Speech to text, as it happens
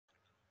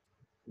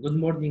Good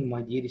morning,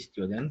 my dear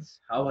students.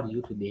 How are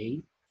you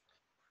today?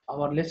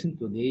 Our lesson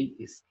today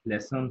is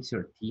lesson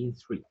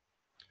 13.3.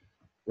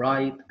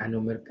 Write a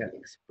numerical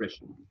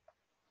expression.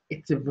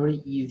 It's a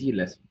very easy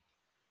lesson.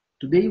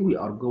 Today we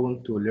are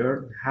going to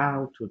learn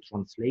how to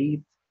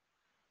translate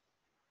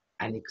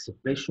an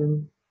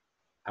expression,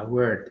 a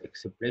word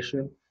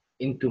expression,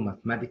 into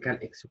mathematical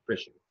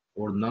expression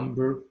or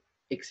number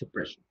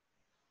expression.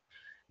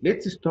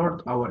 Let's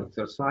start our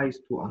exercise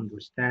to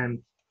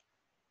understand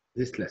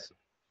this lesson.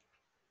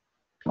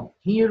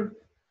 Here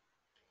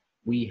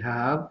we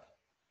have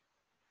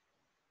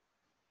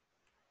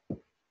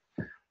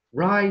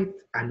write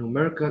a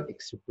numerical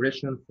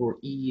expression for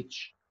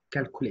each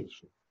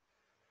calculation.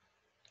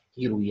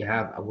 Here we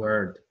have a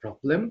word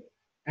problem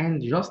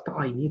and just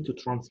I need to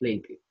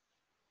translate it.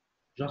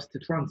 Just to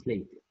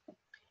translate it.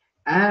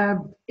 Add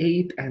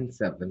 8 and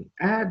 7.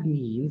 Add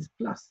means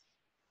plus.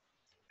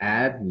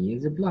 Add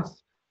means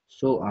plus.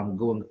 So I'm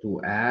going to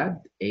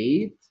add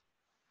 8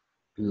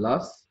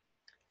 plus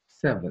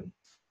 7.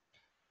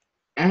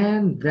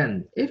 And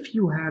then if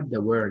you have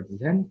the word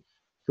then,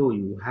 so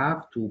you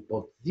have to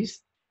put this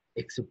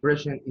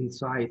expression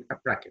inside a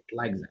bracket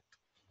like that.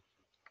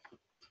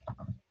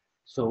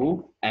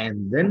 So,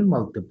 and then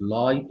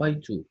multiply by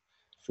 2.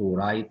 So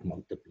write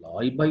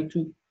multiply by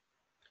 2.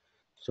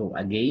 So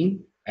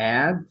again,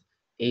 add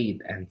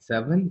 8 and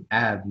 7.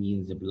 Add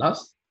means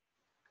plus.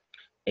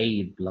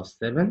 8 plus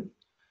 7.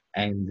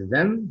 And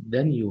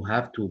then you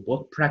have to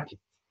put bracket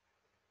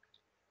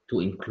to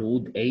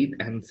include 8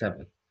 and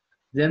 7.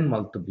 Then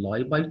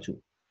multiply by 2.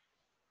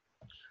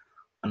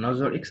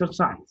 Another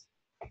exercise.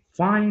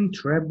 Find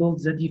treble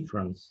the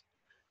difference.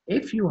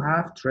 If you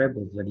have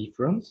treble the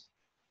difference,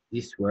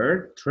 this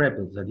word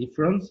treble the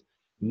difference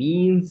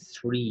means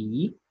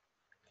 3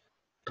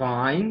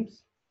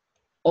 times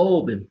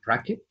open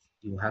bracket.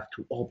 You have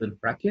to open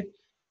bracket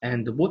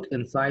and put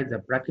inside the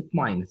bracket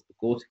minus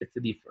because it's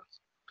a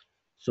difference.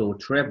 So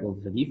treble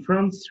the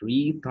difference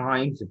 3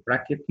 times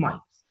bracket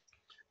minus.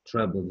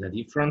 Treble the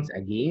difference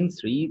again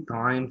 3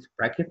 times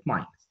bracket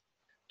minus.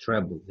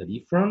 Treble the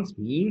difference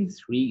means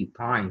 3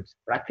 times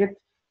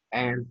bracket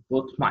and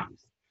put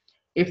minus.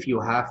 If you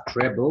have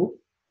treble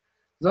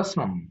the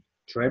sum,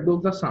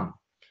 treble the sum.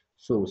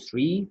 So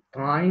 3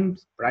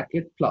 times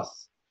bracket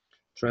plus.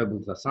 Treble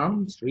the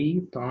sum,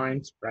 3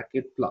 times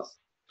bracket plus.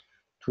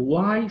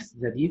 Twice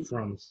the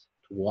difference,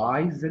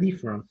 twice the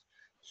difference.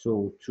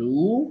 So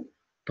 2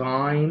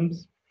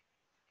 times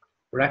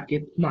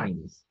bracket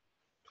minus.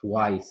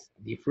 Twice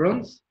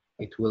difference,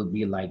 it will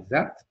be like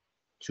that.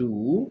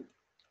 2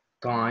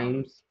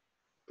 times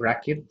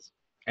bracket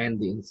and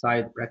the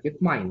inside bracket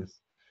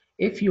minus.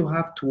 If you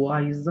have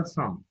twice the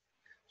sum,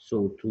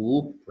 so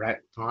 2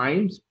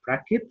 times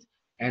bracket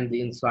and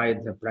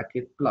inside the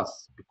bracket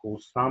plus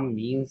because sum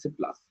means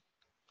plus.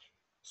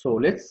 So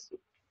let's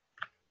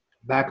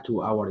back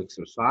to our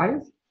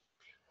exercise.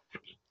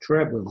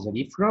 Treble the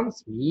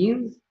difference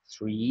means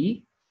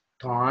 3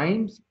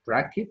 times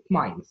bracket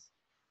minus.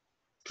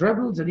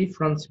 Treble the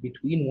difference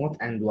between what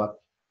and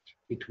what?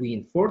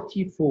 Between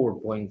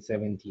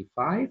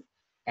 44.75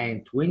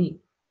 and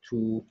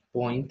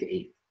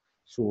 22.8.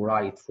 So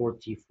write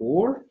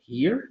 44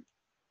 here,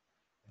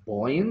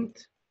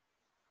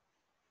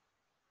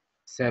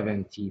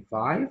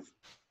 0.75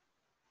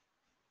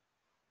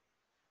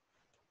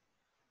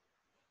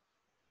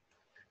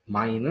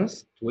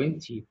 minus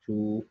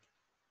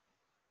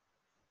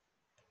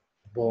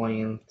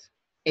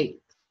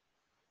 22.8.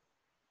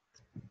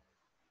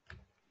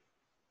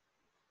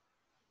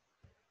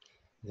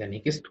 The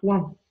next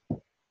one.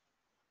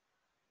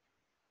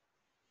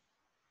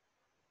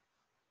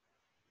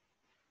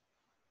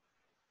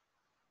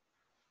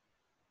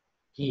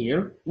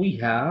 Here we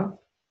have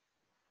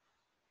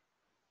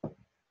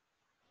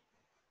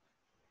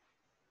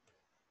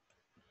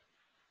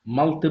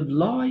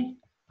multiply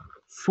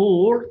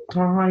 4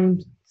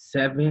 times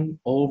 7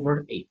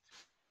 over 8.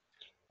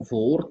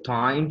 4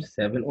 times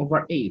 7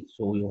 over 8.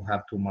 So you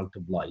have to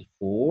multiply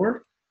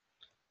 4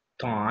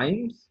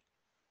 times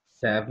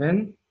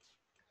 7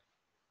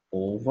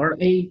 over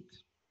 8.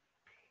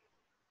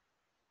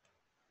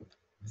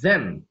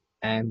 Then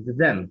and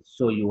then.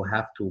 So you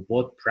have to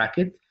put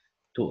bracket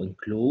to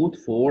include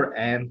 4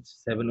 and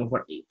 7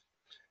 over 8.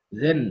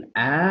 Then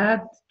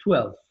add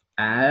 12.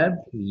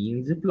 Add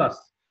means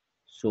plus.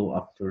 So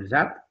after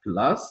that,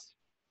 plus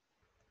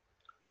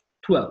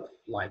 12,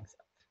 like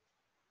that.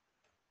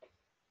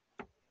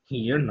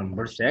 Here,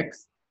 number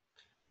 6.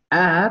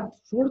 Add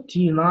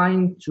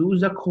 49 to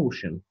the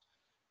quotient.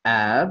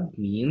 Add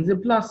means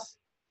plus.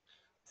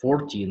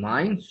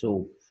 49,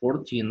 so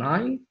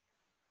 49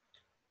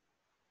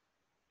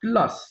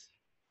 plus.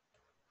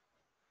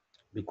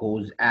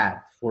 Because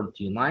add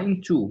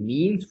 49 to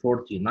means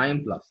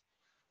 49 plus.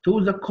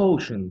 To the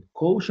quotient.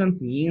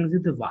 Quotient means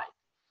divide.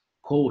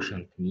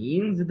 Quotient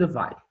means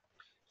divide.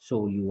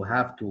 So you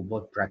have to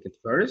put bracket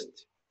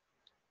first.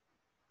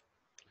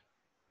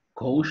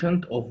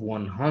 Quotient of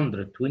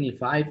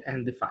 125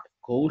 and 5.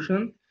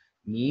 Quotient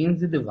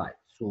means divide.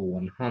 So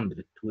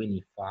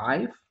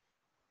 125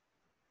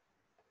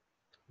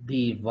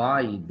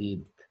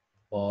 divided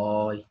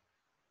by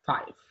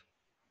 5.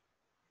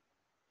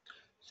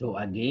 So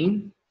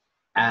again,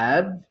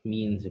 add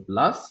means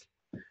plus.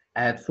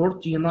 Add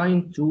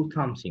 49 to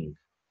something.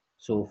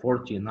 So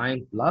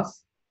 49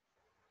 plus.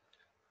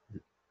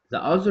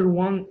 The other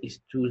one is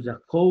to the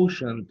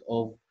quotient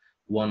of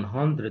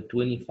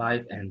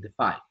 125 and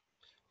 5.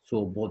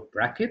 So both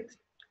bracket,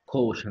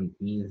 quotient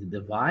means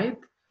divide,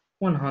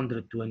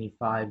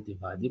 125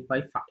 divided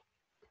by 5.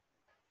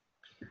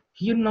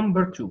 Here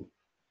number 2,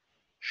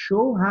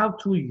 show how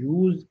to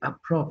use a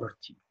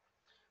property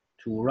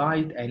to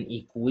write an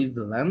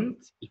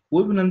equivalent.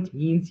 Equivalent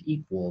means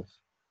equals.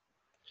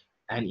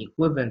 An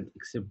equivalent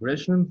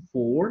expression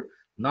for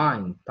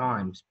 9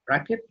 times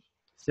bracket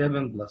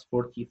 7 plus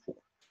 44.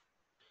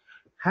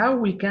 How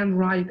we can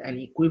write an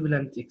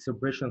equivalent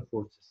expression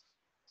for this?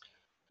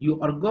 You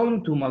are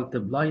going to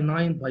multiply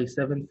 9 by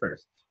 7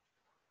 first.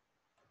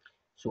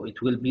 So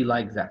it will be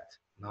like that.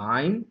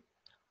 9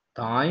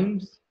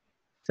 times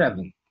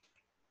 7.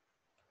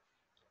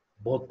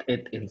 Put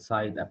it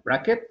inside a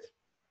bracket.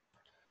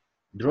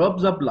 Drop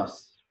the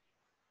plus.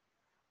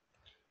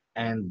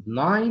 And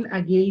 9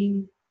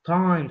 again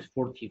times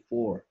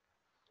 44.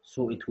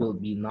 So it will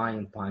be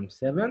 9 times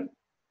 7.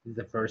 This is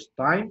the first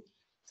time.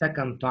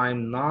 Second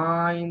time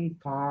 9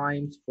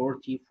 times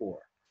 44.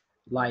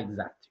 Like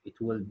that. It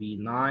will be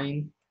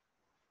 9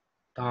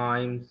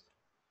 times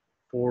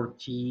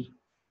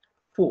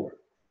 44.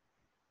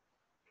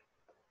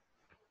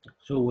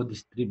 So we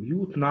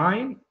distribute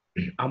 9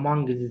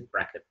 among this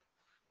bracket.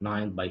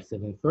 9 by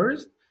 7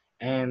 first,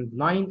 and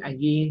 9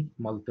 again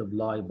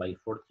multiplied by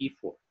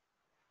 44.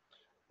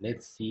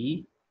 Let's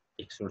see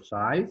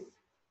exercise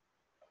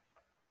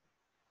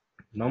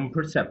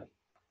number 7.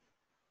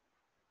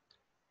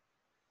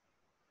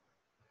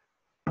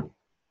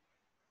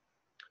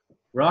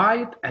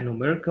 Write a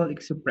numerical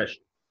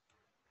expression.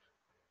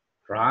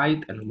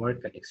 Write a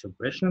numerical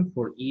expression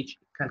for each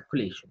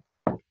calculation.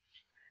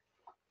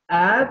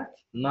 Add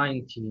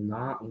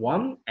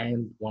 91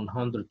 and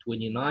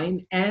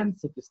 129 and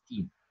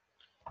 16.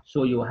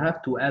 So you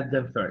have to add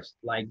them first,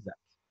 like that.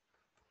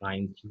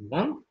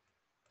 91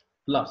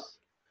 plus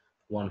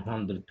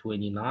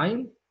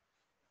 129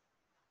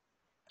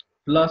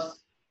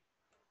 plus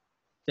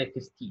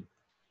 16.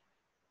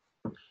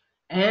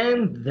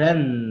 And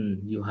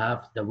then you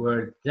have the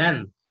word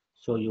then.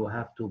 So you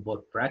have to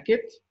put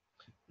bracket,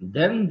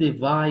 then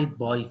divide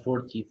by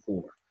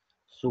 44.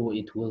 So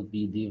it will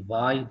be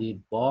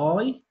divided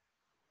by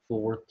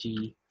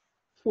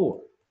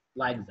 44,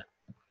 like that.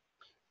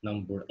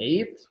 Number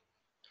 8,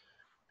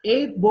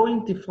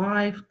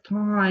 8.5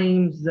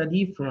 times the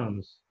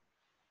difference.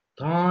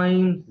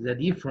 Times the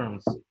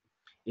difference.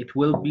 It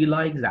will be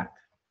like that.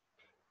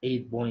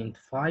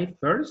 8.5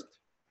 first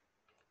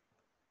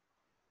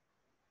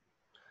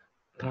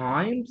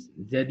times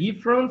the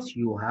difference.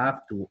 You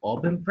have to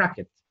open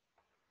bracket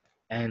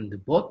and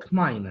put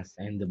minus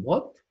and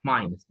put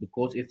minus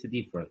because it's a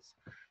difference.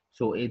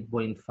 So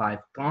 8.5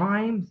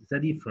 times the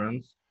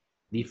difference.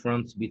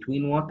 Difference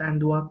between what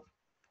and what?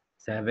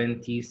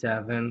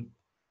 77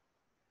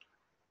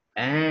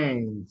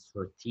 and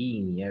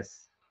 13.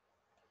 Yes.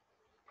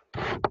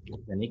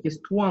 The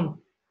next one.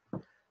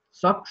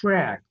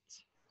 Subtract.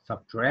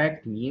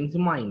 Subtract means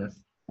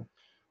minus.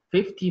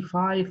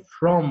 55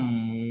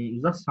 from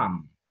the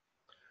sum.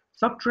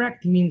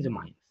 Subtract means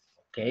minus.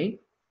 Okay.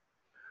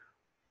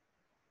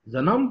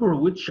 The number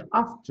which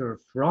after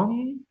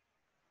from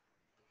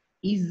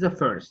is the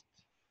first.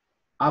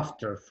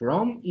 After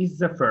from is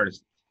the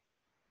first.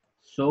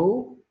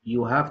 So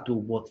you have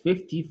to put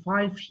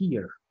 55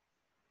 here.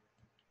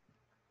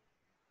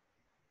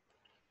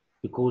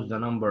 Because the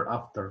number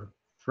after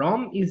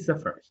from is the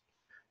first.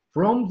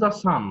 From the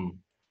sum.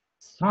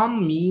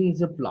 Sum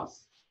means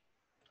plus.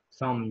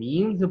 Sum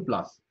means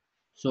plus.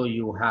 So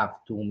you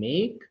have to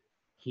make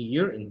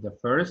here in the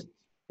first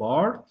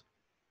part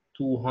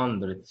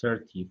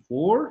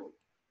 234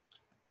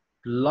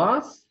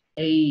 plus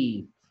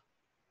 8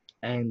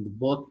 and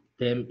put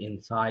them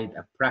inside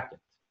a bracket.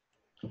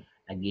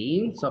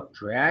 Again,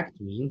 subtract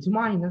means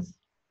minus.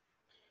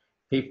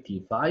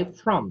 55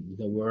 from,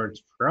 the word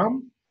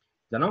from,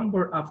 the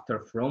number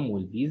after from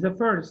will be the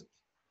first.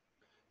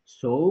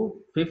 So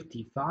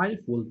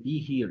 55 will be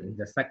here in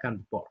the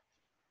second part.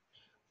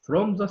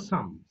 From the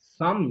sum,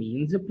 sum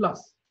means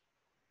plus.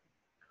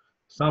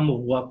 Sum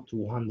of what?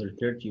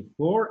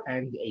 234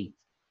 and 8.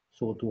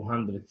 So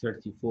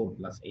 234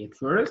 plus 8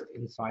 first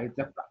inside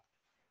the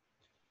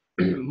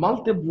bracket.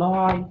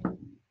 Multiply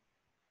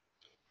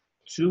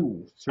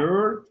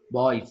 2/3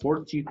 by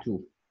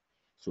 42.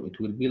 So it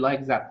will be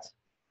like that.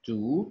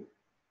 2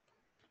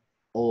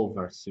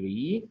 over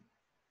 3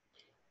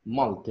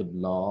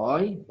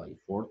 multiply by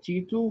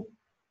 42.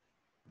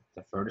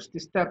 The first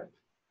step.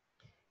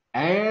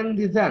 And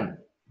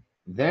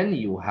then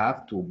you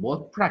have to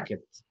put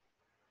bracket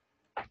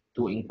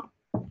to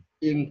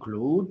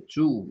include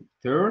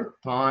 2/3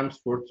 times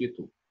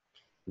 42.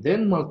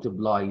 Then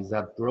multiply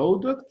that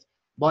product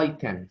by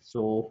 10.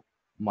 So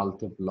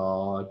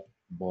multiply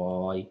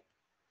by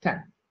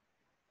 10.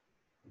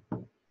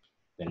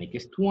 The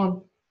next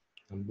one,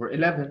 number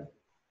 11.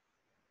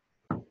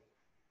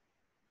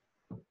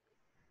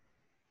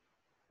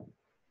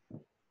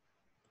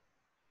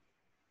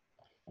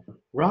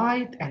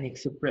 Write an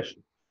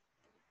expression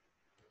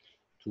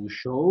to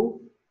show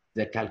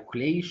the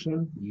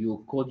calculation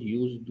you could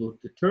use to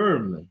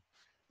determine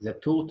the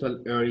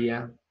total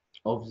area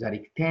of the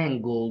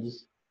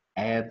rectangles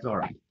at the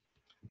right.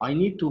 I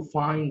need to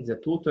find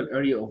the total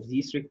area of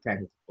these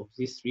rectangles, of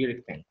these three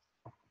rectangles.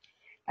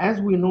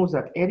 As we know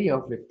that area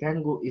of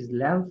rectangle is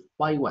length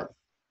by width.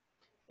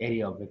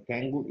 Area of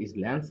rectangle is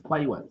length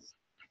by width.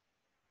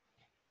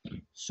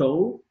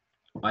 So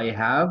I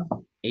have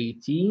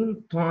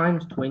 18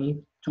 times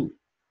 22.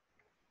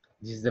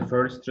 This is the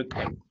first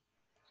rectangle.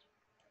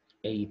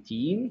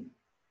 18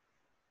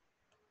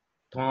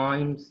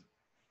 times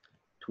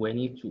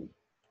 22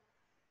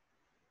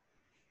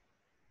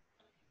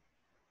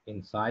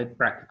 inside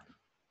bracket.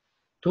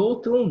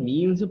 Total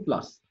means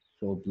plus,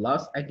 so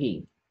plus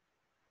again.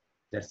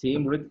 The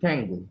same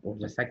rectangle or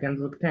the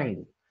second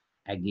rectangle.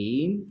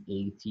 Again,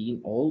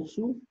 18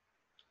 also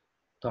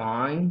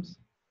times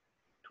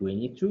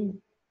 22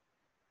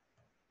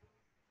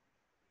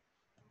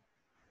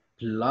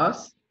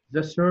 plus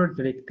the third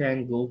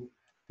rectangle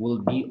will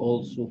be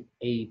also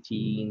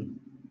 18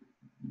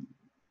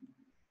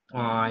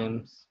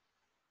 times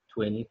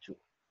 22.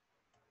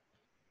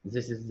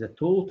 This is the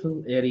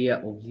total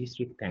area of this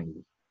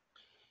rectangle.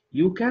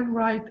 You can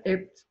write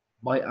it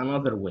by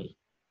another way.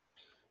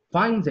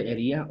 Find the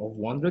area of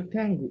one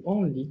rectangle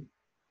only.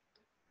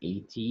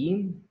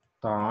 18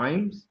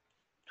 times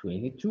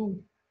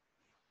 22.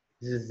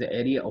 This is the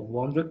area of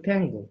one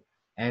rectangle.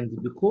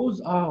 And because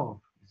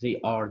they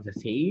are the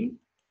same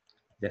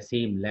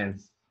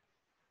length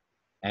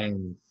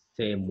and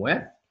same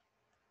width,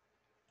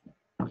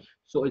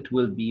 so it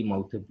will be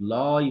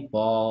multiplied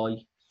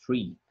by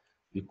 3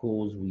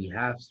 because we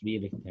have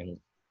 3 rectangles.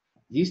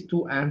 These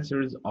two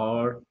answers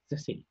are the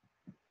same.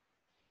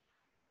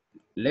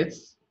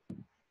 Let's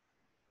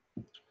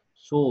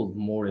solve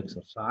more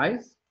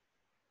exercise.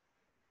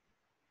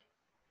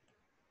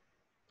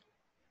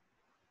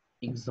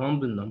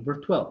 Example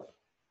number 12.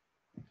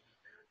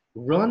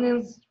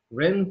 Ronan's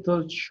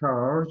rental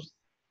charge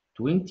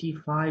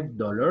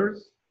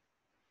 $25.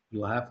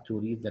 You have to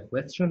read the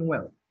question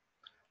well.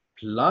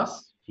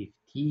 Plus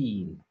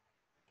 $15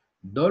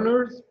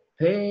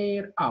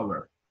 per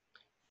hour.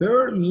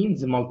 Per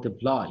means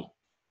multiply.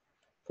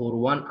 For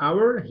 1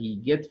 hour, he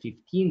gets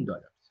 $15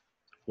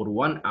 for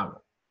 1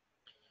 hour.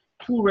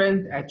 To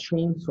rent a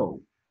chainsaw.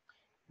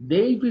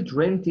 David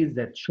rented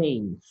the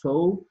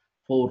chainsaw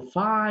for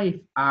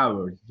 5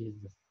 hours. This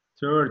is the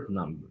third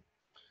number.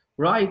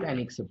 Write an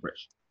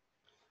expression.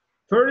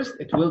 First,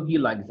 it will be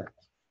like that.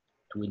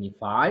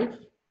 $25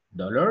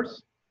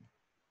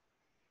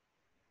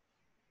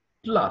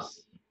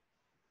 plus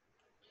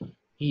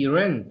he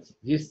rents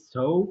this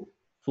saw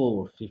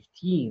for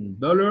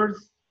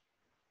 $15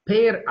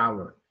 per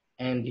hour,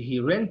 and he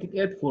rented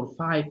it for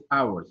 5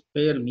 hours.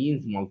 Per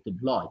means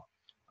multiply.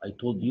 I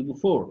told you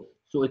before.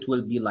 So it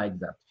will be like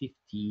that.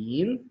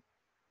 15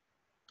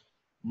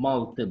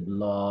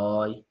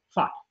 multiply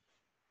 5.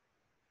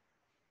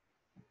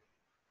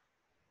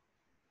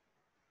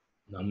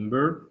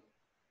 Number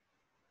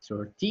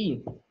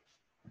 13.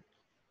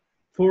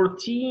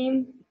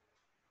 14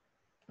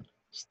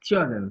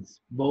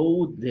 students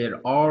bought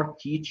their art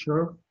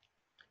teacher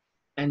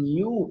a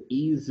new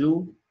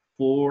easel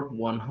for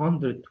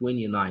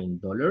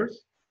 $129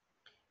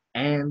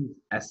 and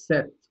a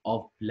set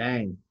of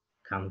blank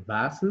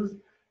canvases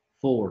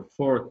for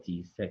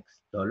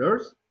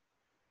 $46.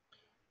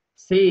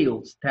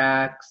 Sales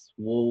tax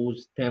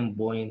was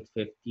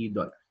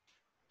 $10.50.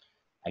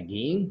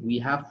 Again, we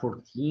have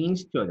 14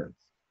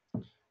 students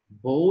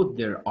bought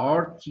their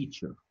art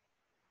teacher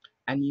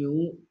a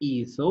new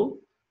easel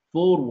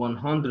for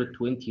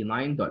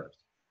 $129.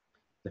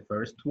 The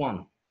first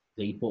one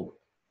they bought.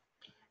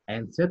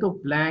 And set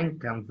of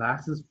blank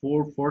canvases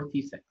for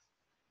 46.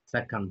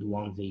 Second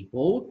one they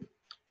bought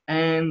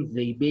and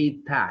they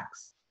paid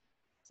tax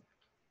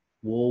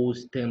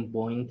was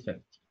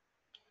 10.50.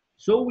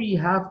 So we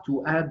have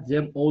to add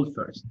them all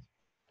first.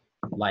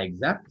 Like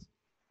that,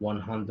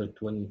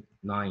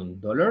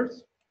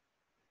 $129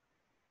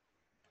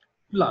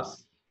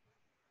 plus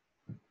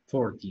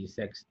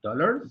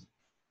 $46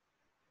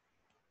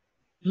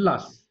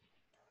 plus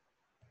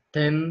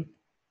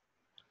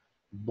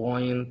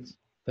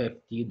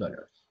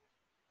 $10.50.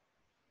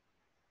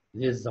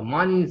 This is the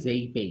money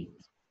they paid.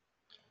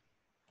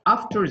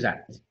 After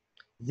that,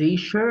 they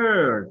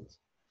shared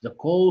the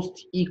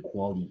cost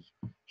equally.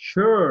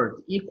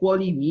 Shared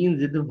equally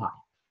means divide.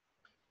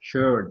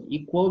 Shared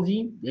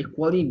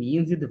equally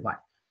means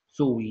divide.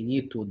 So we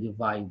need to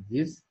divide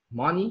this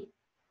money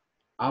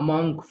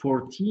among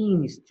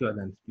 14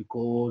 students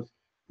because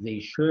they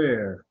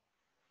share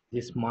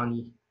this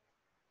money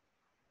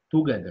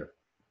together.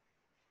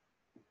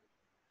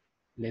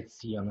 Let's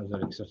see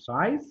another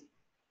exercise.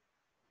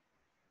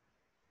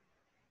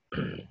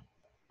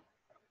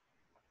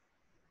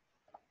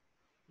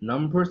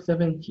 Number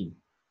 17.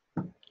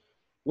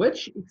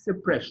 Which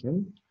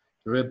expression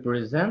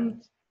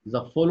represents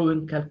the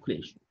following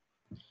calculation?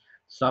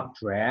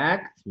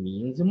 Subtract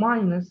means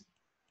minus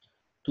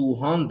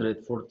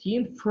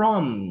 214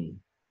 from.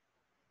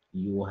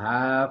 You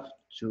have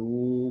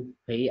to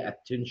pay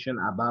attention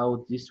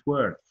about this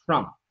word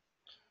from.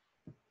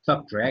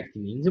 Subtract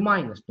means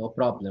minus, no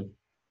problem.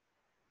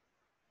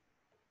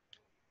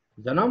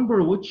 The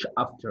number which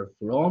after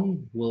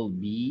from will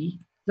be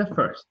the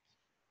first.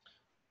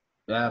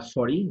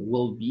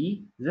 Will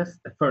be the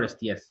first,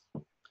 yes.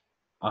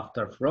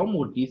 After from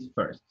will be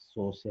first.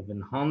 So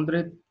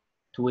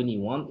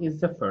 721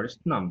 is the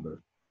first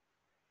number.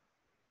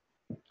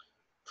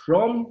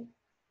 From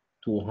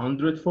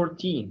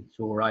 214.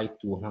 So write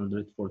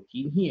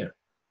 214 here.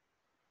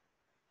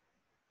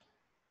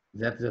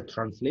 That's the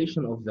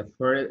translation of the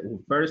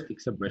first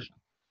expression.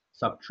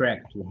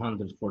 Subtract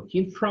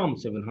 214 from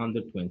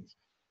 720.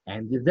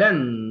 And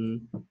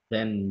then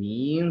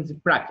means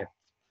bracket.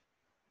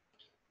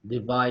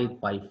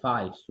 Divide by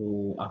 5.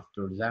 So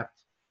after that,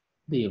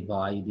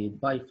 divided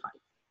by 5.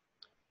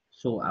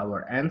 So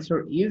our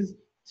answer is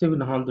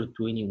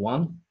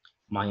 721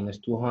 minus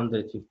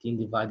 215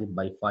 divided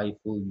by 5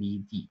 will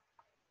be D.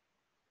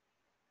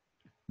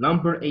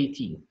 Number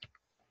 18.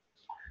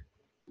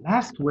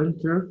 Last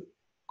winter,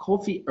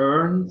 coffee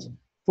earned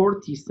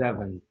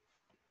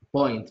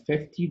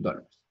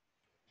 $47.50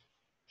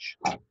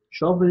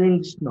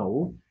 shoveling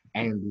snow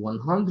and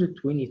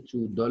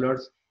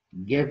 $122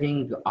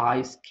 giving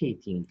ice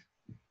skating.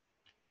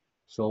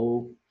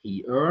 So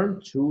he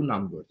earned two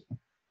numbers.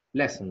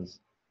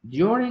 Lessons.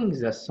 During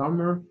the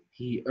summer,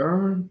 he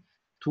earned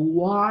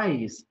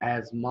twice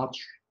as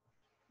much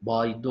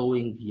by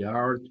doing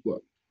yard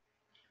work.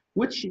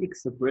 Which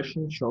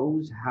expression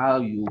shows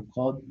how you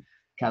could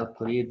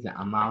calculate the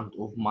amount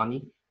of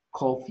money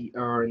coffee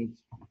earned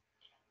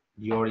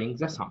during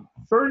the summer?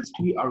 First,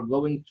 we are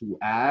going to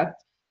add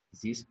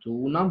these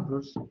two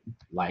numbers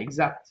like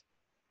that.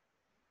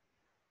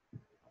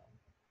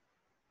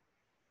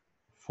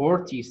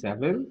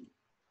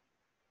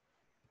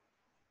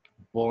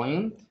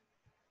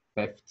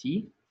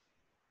 47.50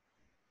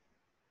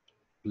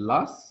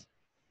 plus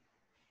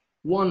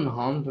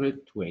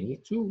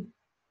 122.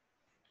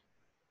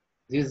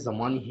 This is the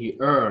money he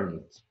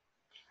earned.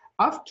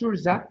 After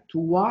that,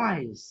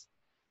 twice.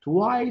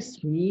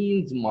 Twice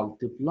means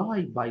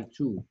multiply by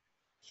 2.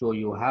 So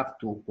you have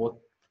to put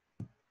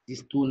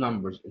these two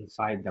numbers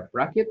inside the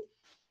bracket.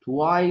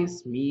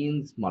 Twice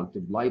means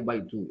multiply by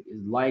 2.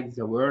 It's like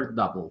the word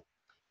double.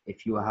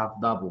 If you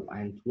have double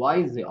and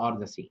twice, they are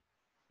the same.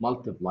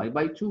 Multiply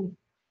by 2.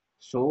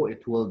 So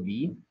it will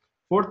be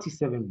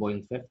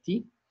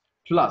 47.50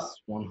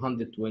 plus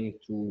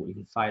 122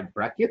 inside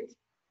bracket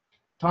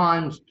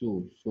times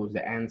 2. So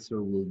the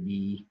answer will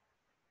be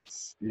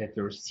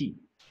letter C.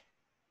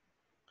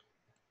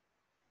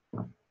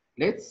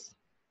 Let's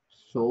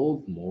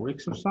solve more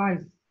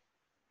exercise.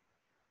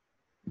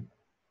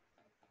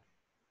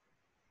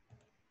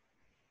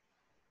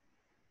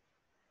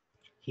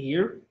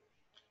 Here,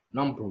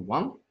 number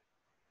 1,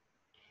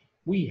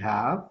 we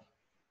have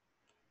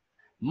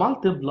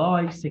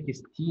multiply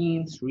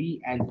 16,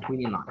 3, and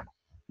 29.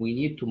 We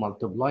need to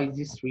multiply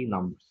these three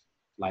numbers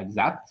like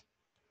that.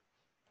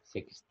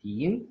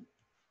 16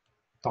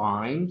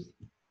 times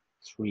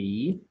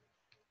 3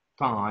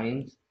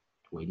 times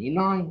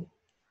 29.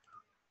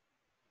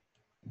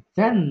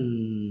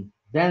 Then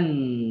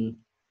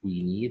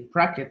we need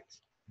bracket.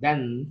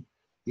 Then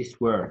this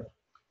word.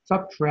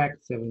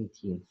 Subtract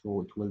 17,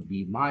 so it will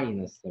be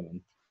minus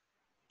 17.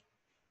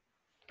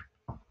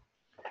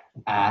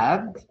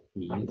 Add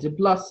means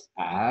plus.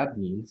 Add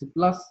means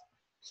plus.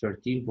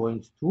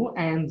 13.2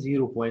 and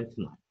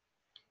 0.9.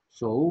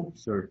 So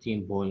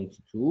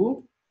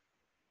 13.2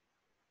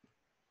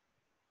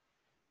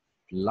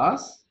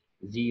 plus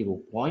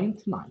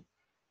 0.9.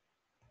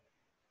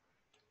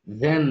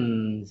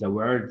 Then the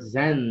word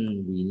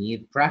then we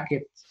need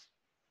bracket.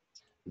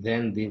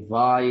 Then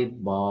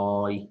divide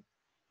by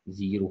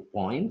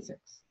 0.6.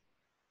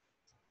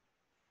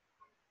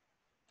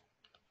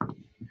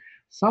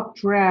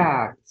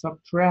 Subtract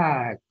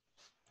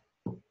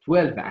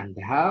 12 and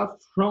a half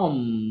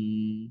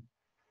from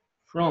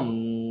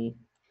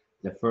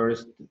the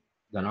first.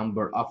 The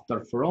number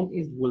after from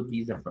will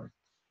be the first.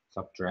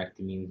 Subtract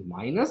means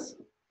minus.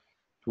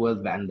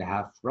 12 and a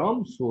half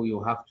from, so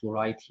you have to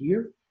write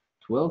here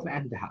 12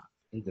 and a half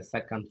in the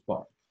second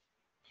part.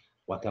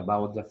 What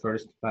about the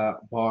first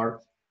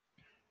part?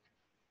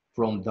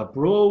 From the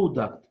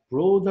product.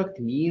 Product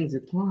means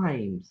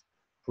times.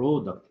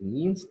 Product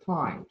means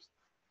times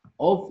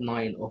of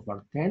 9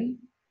 over 10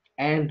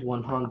 and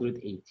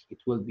 180.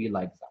 It will be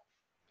like that.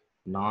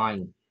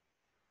 9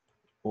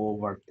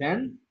 over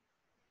 10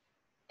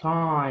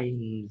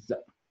 times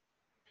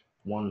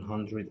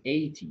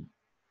 180.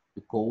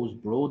 Because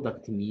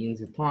product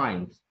means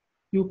times.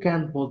 You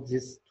can put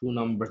these two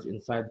numbers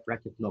inside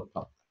bracket, no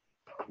problem.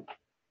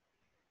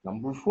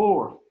 Number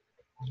 4.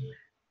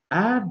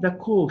 Add the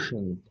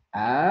quotient.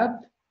 Add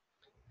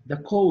the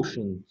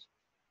quotient.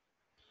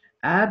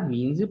 Add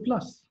means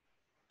plus.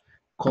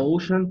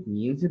 Quotient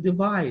means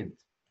divide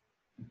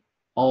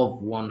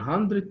of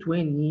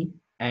 120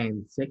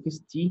 and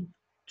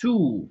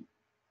 62.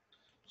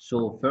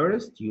 So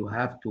first you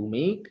have to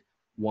make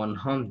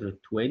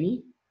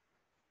 120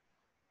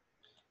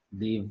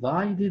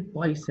 divided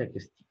by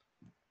 60.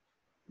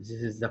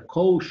 This is the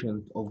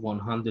quotient of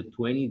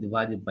 120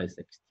 divided by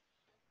 60.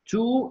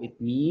 2, it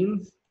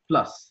means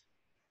plus,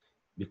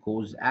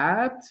 because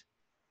add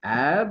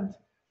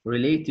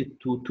related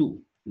to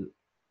 2.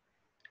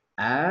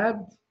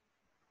 Add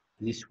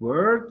this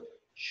word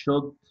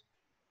should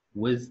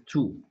with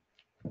 2.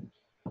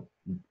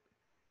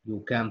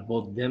 You can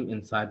put them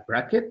inside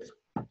bracket.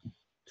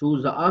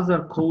 To the other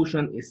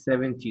quotient is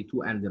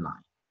 72 and 9.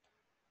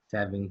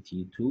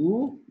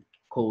 72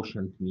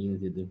 quotient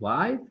means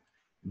divided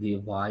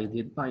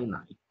by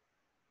 9.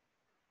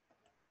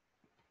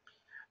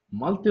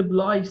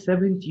 Multiply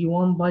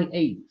 71 by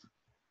 8.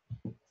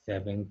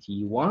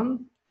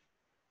 71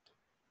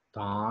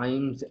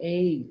 times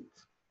 8.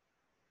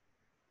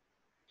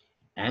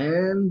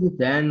 And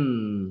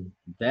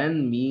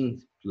then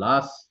means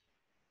plus.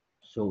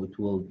 So it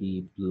will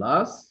be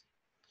plus,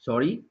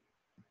 sorry,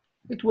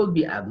 it will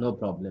be add, no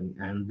problem.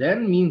 And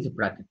then means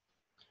bracket.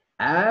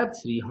 Add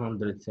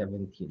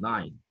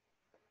 379.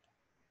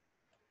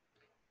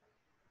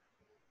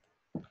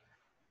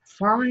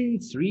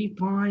 Find 3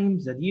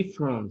 times the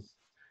difference.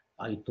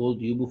 I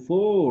told you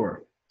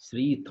before,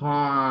 3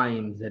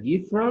 times the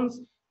difference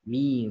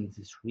means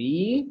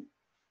 3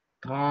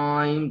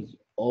 times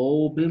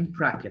open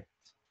bracket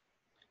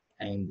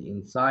and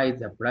inside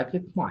the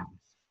bracket minus.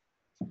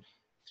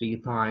 3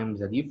 times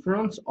the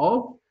difference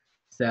of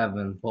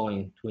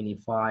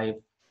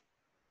 7.25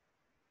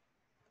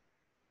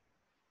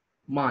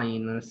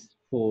 minus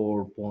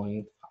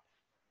 4.5.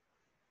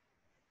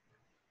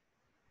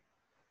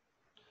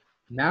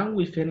 Now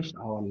we finished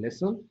our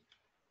lesson.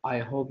 I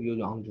hope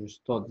you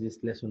understood this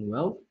lesson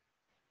well.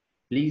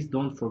 Please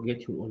don't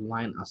forget your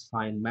online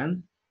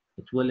assignment.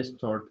 It will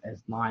start at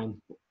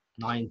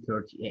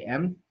 9:30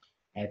 a.m.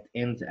 It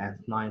ends at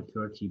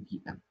 9:30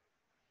 p.m.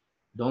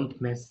 Don't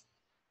miss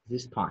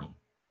this time.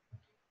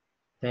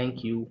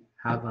 Thank you.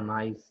 Have a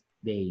nice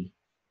day.